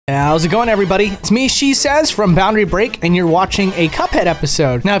How's it going, everybody? It's me, She Says, from Boundary Break, and you're watching a Cuphead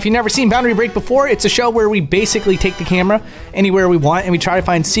episode. Now, if you've never seen Boundary Break before, it's a show where we basically take the camera anywhere we want and we try to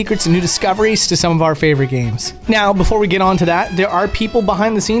find secrets and new discoveries to some of our favorite games. Now, before we get on to that, there are people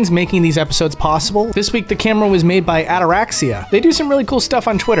behind the scenes making these episodes possible. This week, the camera was made by Ataraxia. They do some really cool stuff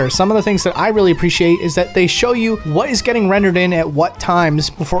on Twitter. Some of the things that I really appreciate is that they show you what is getting rendered in at what times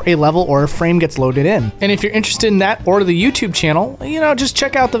before a level or a frame gets loaded in. And if you're interested in that or the YouTube channel, just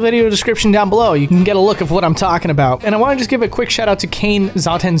check out the video description down below. You can get a look of what I'm talking about. And I want to just give a quick shout out to Kane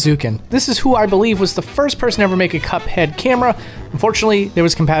Zatenzuken. This is who I believe was the first person to ever make a Cuphead camera. Unfortunately, there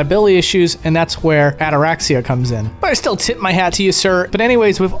was compatibility issues, and that's where Ataraxia comes in. But I still tip my hat to you, sir. But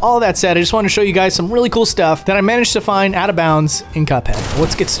anyways, with all that said, I just want to show you guys some really cool stuff that I managed to find out of bounds in Cuphead.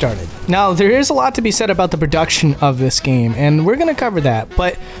 Let's get started. Now, there is a lot to be said about the production of this game, and we're going to cover that.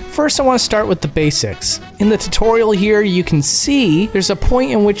 But first, I want to start with the basics. In the tutorial here, you can see there's a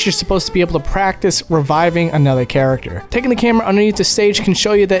point in which you're supposed to be able to practice reviving another character. Taking the camera underneath the stage can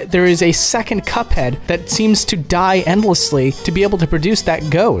show you that there is a second Cuphead that seems to die endlessly to be able to produce that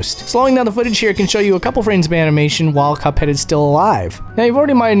ghost. Slowing down the footage here can show you a couple frames of animation while Cuphead is still alive. Now, you've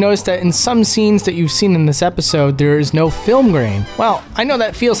already might have noticed that in some scenes that you've seen in this episode, there is no film grain. Well, I know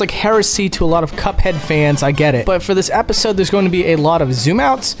that feels like heresy to a lot of Cuphead fans, I get it, but for this episode, there's going to be a lot of zoom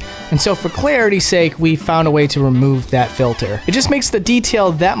outs, and so for clarity's sake, we found a way to remove that filter. It just makes the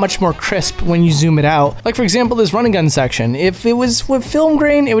detail that much more crisp when you zoom it out. Like, for example, this running gun section. If it was with film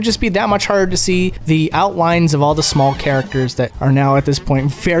grain, it would just be that much harder to see the outlines of all the small characters that are now at this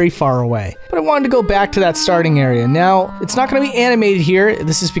point very far away. But I wanted to go back to that starting area. Now, it's not going to be animated here.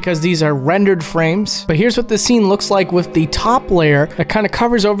 This is because these are rendered frames. But here's what the scene looks like with the top layer that kind of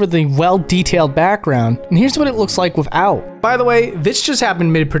covers over the well-detailed background. And here's what it looks like without. By the way, this just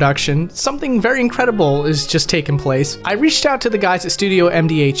happened mid-production. Something very incredible is just taking place. I reached out to the guys at Studio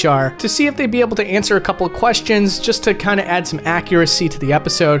MDHR to see if they'd be able to answer a couple of questions just to kind of add some accuracy to the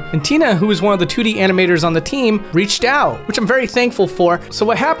episode. And Tina, who is one of the 2D animators on the team, reached out, which I'm very thankful for. So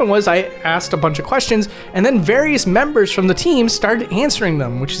what happened was I asked a bunch of questions, and then various members from the team started answering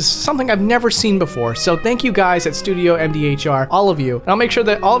them, which is something I've never seen before. So thank you guys at Studio MDHR, all of you. And I'll make sure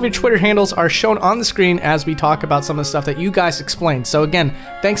that all of your Twitter handles are shown on the screen as we talk about some of the stuff that you guys explained. So again,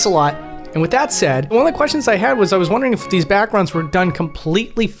 thanks a lot. And with that said, one of the questions I had was I was wondering if these backgrounds were done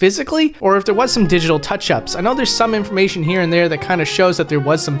completely physically or if there was some digital touch-ups. I know there's some information here and there that kind of shows that there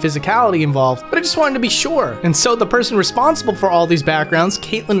was some physicality involved, but I just wanted to be sure. And so the person responsible for all these backgrounds,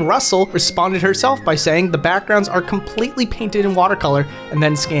 Caitlin Russell, responded herself by saying the backgrounds are completely painted in watercolor and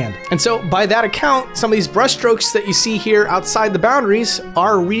then scanned. And so by that account, some of these brushstrokes that you see here outside the boundaries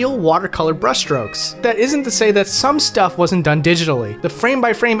are real watercolor brushstrokes. That isn't to say that some stuff wasn't done digitally. The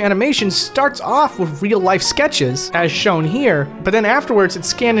frame-by-frame animations starts off with real-life sketches, as shown here, but then afterwards it's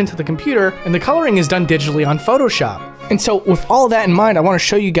scanned into the computer and the coloring is done digitally on Photoshop. And so with all that in mind, I want to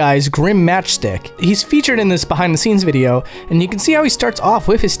show you guys Grim Matchstick. He's featured in this behind the scenes video, and you can see how he starts off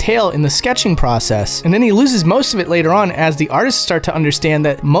with his tail in the sketching process, and then he loses most of it later on as the artists start to understand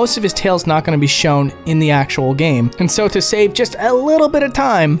that most of his tail's not going to be shown in the actual game. And so to save just a little bit of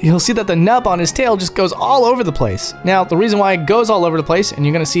time, you'll see that the nub on his tail just goes all over the place. Now, the reason why it goes all over the place, and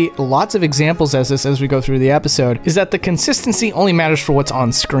you're going to see lots of examples as we go through the episode, is that the consistency only matters for what's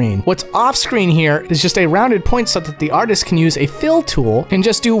on screen. What's off screen here is just a rounded point so that the artist can use a fill tool and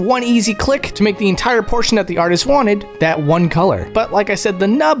just do one easy click to make the entire portion that the artist wanted that one color. But like I said, the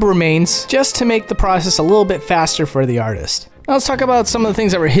nub remains just to make the process a little bit faster for the artist. Now let's talk about some of the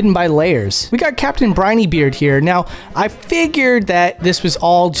things that were hidden by layers. We got Captain Briny Beard here. Now, I figured that this was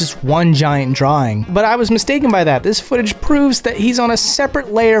all just one giant drawing, but I was mistaken by that. This footage proves that he's on a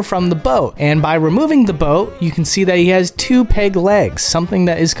separate layer from the boat, and by removing the boat, you can see that he has 2 peg legs, something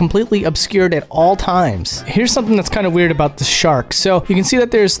that is completely obscured at all times. Here's something that's kind of weird about the shark. So you can see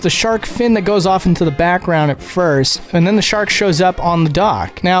that there's the shark fin that goes off into the background at first, and then the shark shows up on the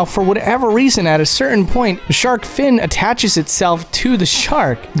dock. Now, for whatever reason, at a certain point, the shark fin attaches itself to the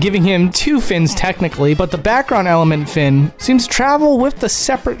shark, giving him 2 fins technically, but the background element fin seems to travel with the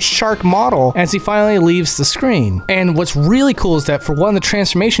separate shark model as he finally leaves the screen. And what's really cool is that for one of the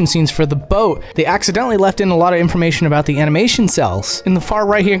transformation scenes for the boat, they accidentally left in a lot of information about the animation cells. In the far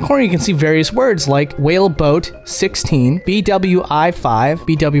right hand corner, you can see various words like Whale Boat 16, BWI 5,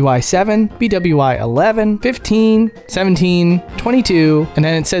 BWI 7, BWI 11, 15, 17, 22, and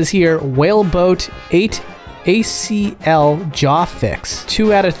then it says here Whale Boat 8, ACL jaw fix.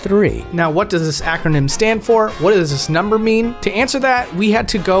 2 out of 3. Now, what does this acronym stand for? What does this number mean? To answer that, we had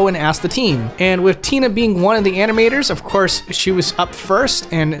to go and ask the team. And with Tina being one of the animators, of course, she was up first,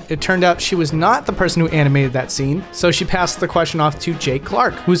 and it turned out she was not the person who animated that scene. So she passed the question off to Jake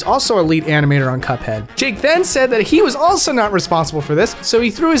Clark, who's also a lead animator on Cuphead. Jake then said that he was also not responsible for this, so he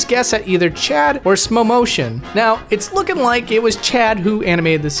threw his guess at either Chad or Smomotion. Now, it's looking like it was Chad who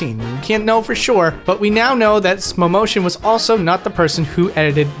animated the scene. We can't know for sure, but we now know that Smomotion was also not the person who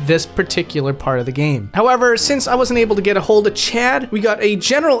edited this particular part of the game. However, since I wasn't able to get a hold of Chad, we got a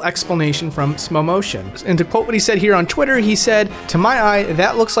general explanation from Smomotion. And to quote what he said here on Twitter, he said, "To my eye,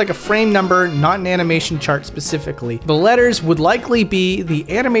 that looks like a frame number, not an animation chart specifically. The letters would likely be the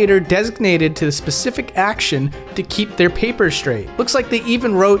animator designated to the specific action to keep their paper straight. Looks like they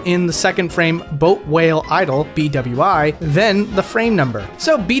even wrote in the second frame Boat Whale Idle, BWI, then the frame number.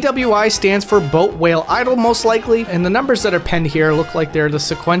 So BWI stands for Boat Whale Idle most likely, and the numbers that are penned here look like they're the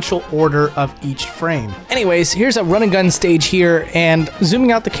sequential order of each frame." Anyways, here's a run and gun stage here, and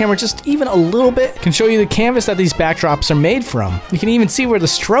zooming out the camera just even a little bit can show you the canvas that these backdrops are made from. You can even see where the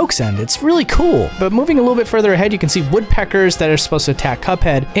strokes end. It's really cool. But moving a little bit further ahead, you can see woodpeckers that are supposed to attack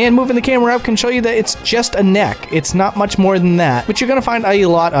Cuphead, and moving the camera up can show you that it's just a neck. It's not much more than that, which you're gonna find a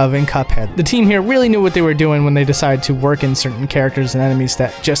lot of in Cuphead. The team here really knew what they were doing when they decided to work in certain characters and enemies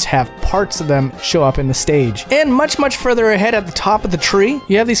that just have parts of them show up in the stage. And much further ahead at the top of the tree,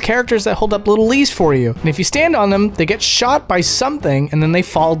 you have these characters that hold up little leaves for you. And if you stand on them, they get shot by something and then they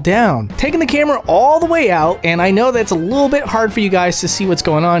fall down. Taking the camera all the way out, and I know that's a little bit hard for you guys to see what's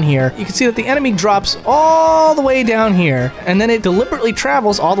going on here, you can see that the enemy drops all the way down here, and then it deliberately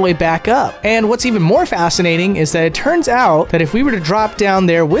travels all the way back up. And what's even more fascinating is that it turns out that if we were to drop down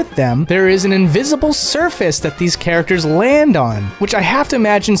there with them, there is an invisible surface that these characters land on, which I have to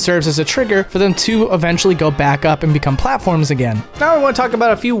imagine serves as a trigger for them to eventually go back up and become platforms again. Now I want to talk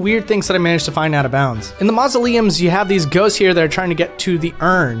about a few weird things that I managed to find out of bounds. In the mausoleums, you have these ghosts here that are trying to get to the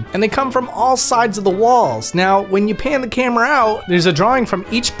urn, and they come from all sides of the walls. Now, when you pan the camera out, there's a drawing from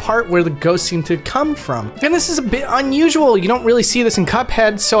each part where the ghosts seem to come from. And this is a bit unusual. You don't really see this in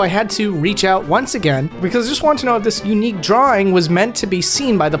Cuphead, so I had to reach out once again because I just wanted to know if this unique drawing was meant to be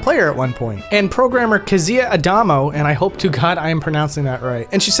seen by the player at one point. And programmer Kazuya Adamo, and I hope to God I am pronouncing that right,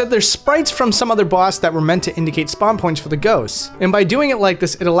 and she said there's sprites from some other boss that were meant to indicate spawn points for the ghosts. And by doing it like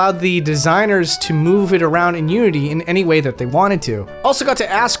this, it allowed the designers to move it around in Unity in any way that they wanted to. Also got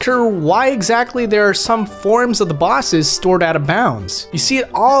to ask her why exactly there are some forms of the bosses stored out of bounds. You see it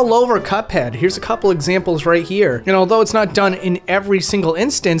all over Cuphead. Here's a couple examples right here. And although it's not done in every single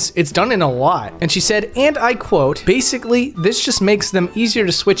instance, it's done in a lot. And she said, and I quote, "Basically, this just makes them easier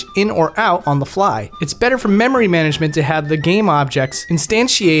to switch in or out on the fly. It's better for memory management to have the game objects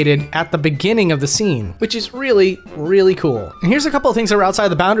instantiated at the beginning of the scene," which is really cool. And here's a couple of things that are outside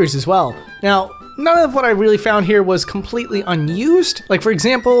the boundaries as well. Now, none of what I really found here was completely unused. Like for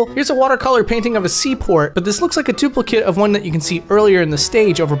example, here's a watercolor painting of a seaport, but this looks like a duplicate of one that you can see earlier in the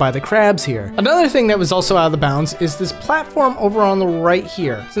stage over by the crabs here. Another thing that was also out of the bounds is this platform over on the right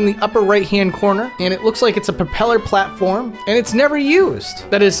here. It's in the upper right hand corner, and it looks like it's a propeller platform, and it's never used.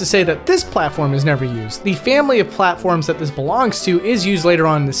 That is to say that this platform is never used. The family of platforms that this belongs to is used later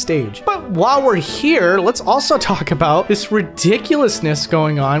on in the stage. But while we're here, let's also talk about this ridiculousness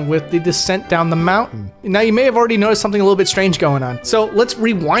going on with the descent down the mountain. Now you may have already noticed something a little bit strange going on. So let's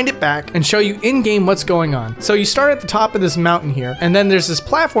rewind it back and show you in game what's going on. So you start at the top of this mountain here, and then there's this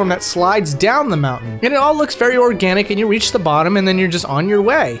platform that slides down the mountain. And it all looks very organic, and you reach the bottom and then you're just on your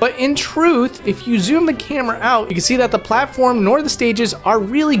way. But in truth, if you zoom the camera out, you can see that the platform nor the stages are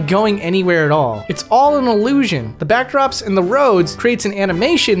really going anywhere at all. It's all an illusion. The backdrops and the roads creates an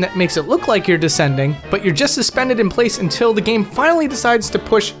animation that makes it look like you're descending, but you're just suspended in place until the game finally decides to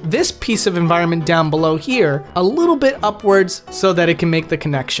push this piece of environment down below here a little bit upwards so that it can make the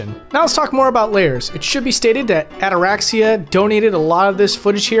connection. Now let's talk more about layers. It should be stated that Ataraxia donated a lot of this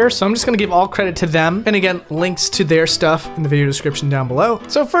footage here, so I'm just going to give all credit to them, and again, links to their stuff in the video description down below.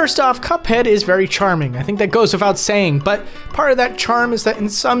 So first off, Cuphead is very charming. I think that goes without saying, but part of that charm is that in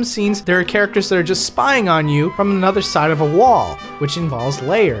some scenes there are characters that are just spying on you from another side of a wall, which involves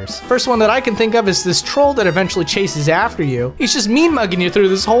layers. First one that I can think of is this troll that eventually chases after you. He's just mean mugging you through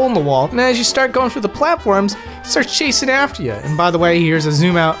this hole in the wall, and as you start start going through the platforms, he starts chasing after you. And by the way, here's a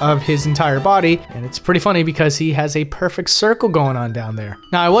zoom out of his entire body, and it's pretty funny because he has a perfect circle going on down there.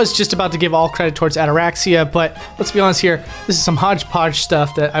 Now, I was just about to give all credit towards Ataraxia, but let's be honest here, this is some hodgepodge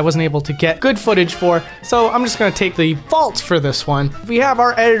stuff that I wasn't able to get good footage for, so I'm just gonna take the fault for this one. If we have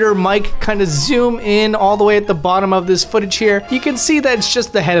our editor Mike kind of zoom in all the way at the bottom of this footage here, you can see that it's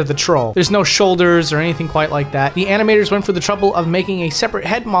just the head of the troll. There's no shoulders or anything quite like that. The animators went for the trouble of making a separate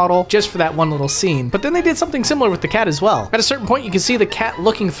head model just for that one little scene, but then they did something similar with the cat as well. At a certain point, you can see the cat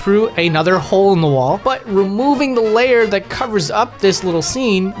looking through another hole in the wall, but removing the layer that covers up this little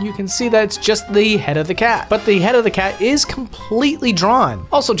scene, you can see that it's just the head of the cat. But the head of the cat is completely drawn.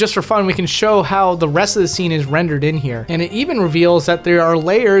 Also, just for fun, we can show how the rest of the scene is rendered in here. And it even reveals that there are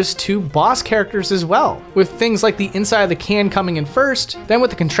layers to boss characters as well, with things like the inside of the can coming in first, then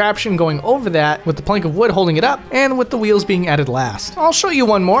with the contraption going over that, with the plank of wood holding it up, and with the wheels being added last. I'll show you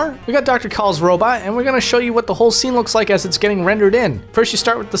one more. We got Dr. Call's robot, and we're gonna show you what the whole scene looks like as it's getting rendered in. First, you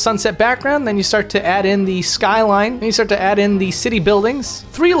start with the sunset background, then you start to add in the skyline, then you start to add in the city buildings,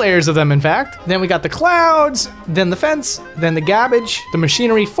 3 layers of them in fact. Then we got the clouds, then the fence, then the garbage, the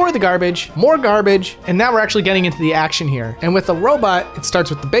machinery for the garbage, more garbage, and now we're actually getting into the action here. And with the robot, it starts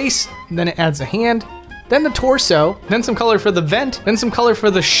with the base, then it adds a hand, then the torso, then some color for the vent, then some color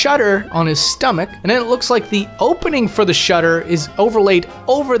for the shutter on his stomach, and then it looks like the opening for the shutter is overlaid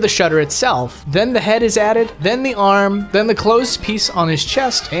over the shutter itself. Then the head is added, then the arm, then the closed piece on his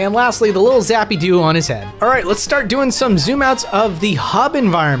chest, and lastly, the little zappy-doo on his head. All right, let's start doing some zoom outs of the hub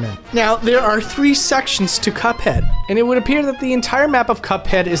environment. Now, there are 3 sections to Cuphead, and it would appear that the entire map of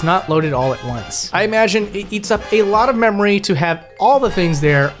Cuphead is not loaded all at once. I imagine it eats up a lot of memory to have all the things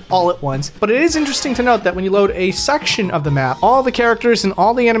there all at once, but it is interesting to note that when you load a section of the map, all the characters and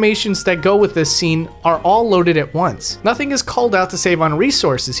all the animations that go with this scene are all loaded at once. Nothing is called out to save on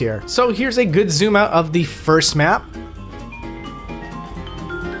resources here. So here's a good zoom out of the first map.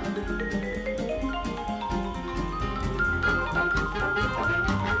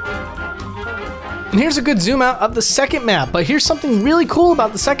 And here's a good zoom out of the second map, but here's something really cool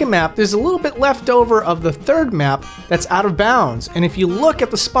about the second map. There's a little bit left over of the third map that's out of bounds. And if you look at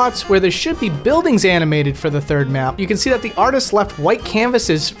the spots where there should be buildings animated for the third map, you can see that the artist left white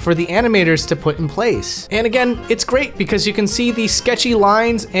canvases for the animators to put in place. And again, it's great because you can see the sketchy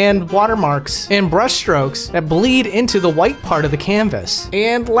lines and watermarks and brush strokes that bleed into the white part of the canvas.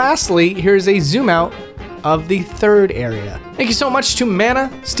 And lastly, here's a zoom out of the third area. Thank you so much to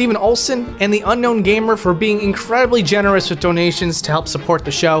Mana, Steven Olson, and the Unknown Gamer for being incredibly generous with donations to help support the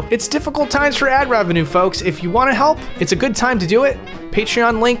show. It's difficult times for ad revenue, folks. If you want to help, it's a good time to do it.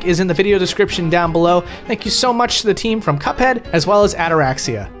 Patreon link is in the video description down below. Thank you so much to the team from Cuphead, as well as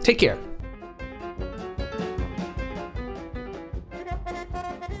Ataraxia. Take care.